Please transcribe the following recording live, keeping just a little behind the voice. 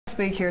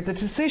Speak here, the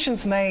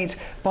decisions made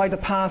by the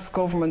past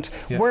government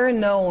were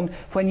known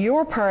when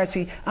your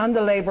party and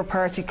the Labour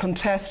Party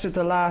contested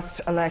the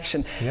last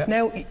election.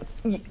 Now,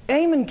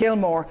 Eamon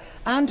Gilmore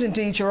and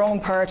indeed your own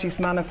party's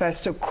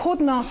manifesto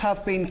could not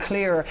have been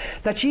clearer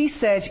that ye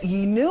said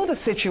ye knew the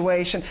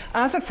situation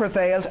as it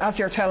prevailed, as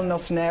you're telling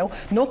us now,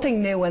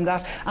 nothing new in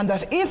that, and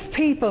that if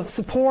people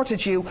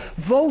supported you,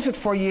 voted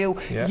for you,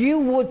 you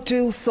would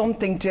do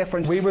something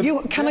different.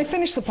 Can I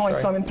finish the point,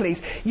 Simon,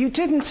 please? You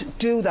didn't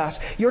do that.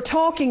 You're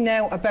talking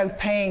now about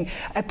paying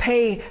a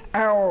pay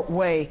our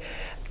way.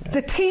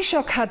 The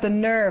Taoiseach had the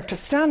nerve to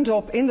stand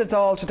up in the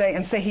Dáil today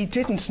and say he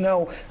didn't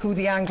know who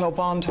the Anglo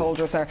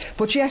bondholders are,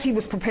 but yet he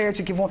was prepared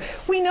to give one.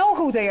 We know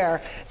who they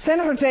are.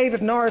 Senator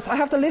David Norris, I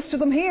have the list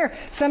of them here.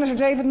 Senator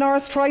David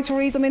Norris tried to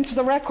read them into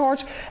the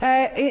record,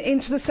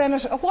 into the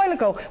Senate a while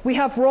ago. We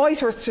have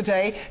Reuters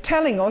today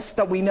telling us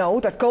that we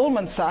know that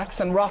Goldman Sachs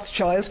and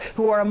Rothschild,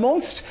 who are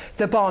amongst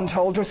the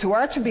bondholders who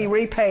are to be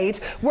repaid,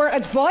 were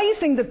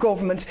advising the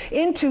government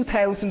in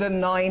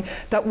 2009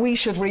 that we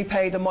should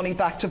repay the money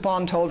back to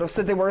bondholders.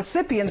 So they were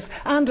recipients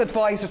and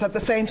advisors at the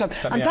same time.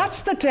 And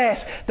that's the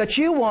debt that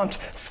you want.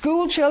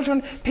 School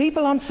children,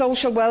 people on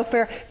social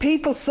welfare,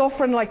 people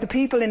suffering like the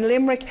people in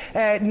Limerick,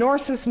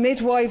 nurses,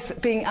 midwives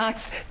being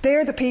axed.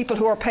 They're the people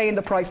who are paying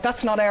the price.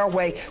 That's not our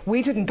way.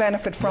 We didn't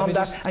benefit from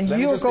that, and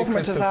your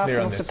government is asking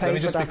us to pay for that. Let me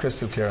just be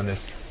crystal clear on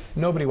this.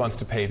 Nobody wants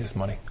to pay this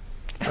money.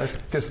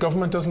 Right? This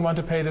government doesn't want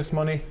to pay this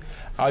money.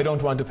 I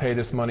don't want to pay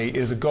this money. It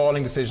is a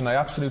galling decision. I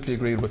absolutely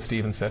agree with what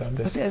Stephen said on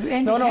this.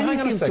 Hang on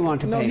a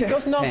second. No, he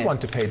does not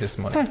want to pay this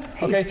money.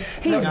 Okay?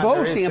 He's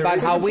boasting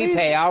about how we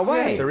pay our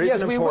way.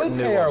 Yes, we will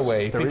pay our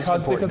way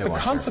because the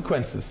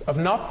consequences of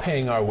not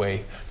paying our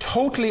way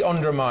totally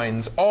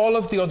undermines all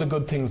of the other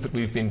good things that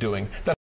we've been doing.